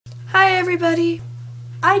everybody.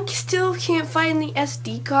 I still can't find the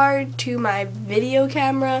SD card to my video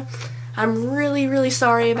camera. I'm really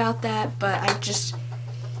sorry about that, but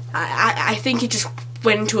I think it just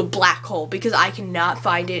went into a black hole because I cannot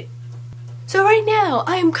find it. So right now,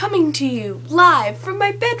 I am coming to you live from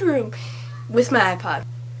my bedroom with my iPod.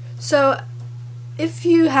 So, if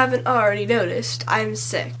you haven't already noticed, I'm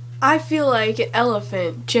sick. I feel like an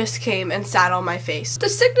elephant just came and sat on my face. The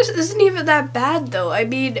sickness isn't even that bad though. I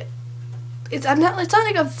mean, it's not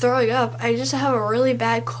like I'm throwing up. I just have a really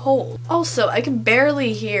bad cold. Also, I can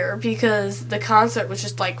barely hear because the concert was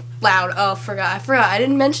just like loud. Oh, I forgot. I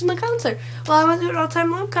didn't mention the concert. Well, I went to an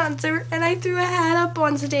all-time low concert and I threw a hat up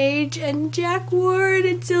on stage and Jack Ward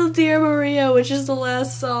until Dear Maria, which is the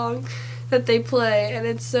last song that they play, and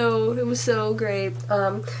it was so great.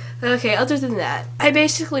 Okay, other than that, I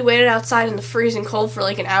basically waited outside in the freezing cold for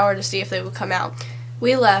like an hour to see if they would come out.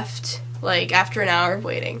 We left like after an hour of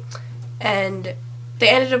waiting, and they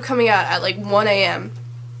ended up coming out at like 1 a.m.,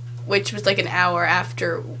 which was like an hour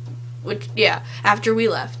after we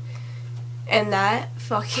left. And that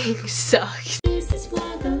fucking sucks. This is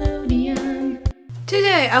Vlogalodeon.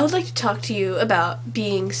 Today, I would like to talk to you about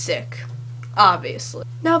being sick. Obviously.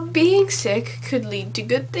 Now, being sick could lead to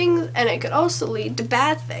good things, and it could also lead to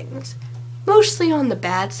bad things. Mostly on the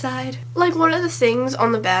bad side. Like, one of the things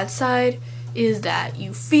on the bad side is that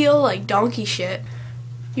you feel like donkey shit.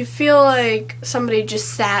 You feel like somebody just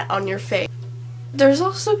sat on your face. There's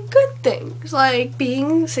also good things, like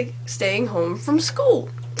being sick, staying home from school.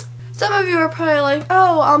 Some of you are probably like,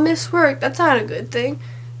 oh, I'll miss work. That's not a good thing.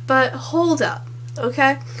 But hold up,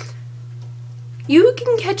 okay? You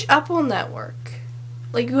can catch up on that work.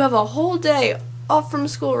 Like, you have a whole day off from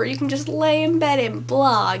school where you can just lay in bed and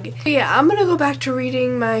blog. Yeah, I'm gonna go back to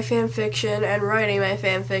reading my fanfiction and writing my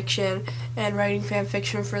fanfiction and writing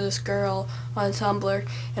fanfiction for this girl on Tumblr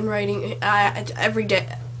and writing every day.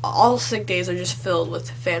 All sick days are just filled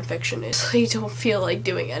with fanfiction. I really don't feel like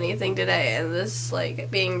doing anything today, and this, like,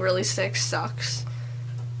 being really sick sucks.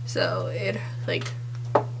 So,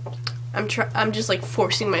 I'm just like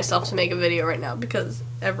forcing myself to make a video right now because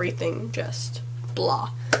everything just blah.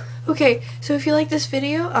 Okay, so if you like this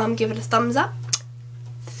video, give it a thumbs up.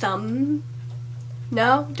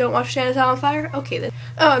 No? Don't watch Santa's on Fire? Okay then.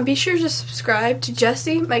 Oh, and be sure to subscribe to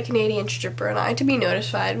Jessie, my Canadian stripper, and I to be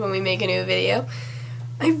notified when we make a new video.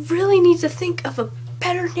 I really need to think of a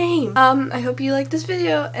better name. I hope you like this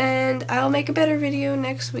video, and I'll make a better video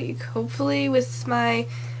next week. Hopefully with my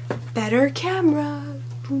better camera.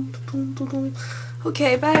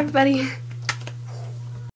 Okay, bye everybody.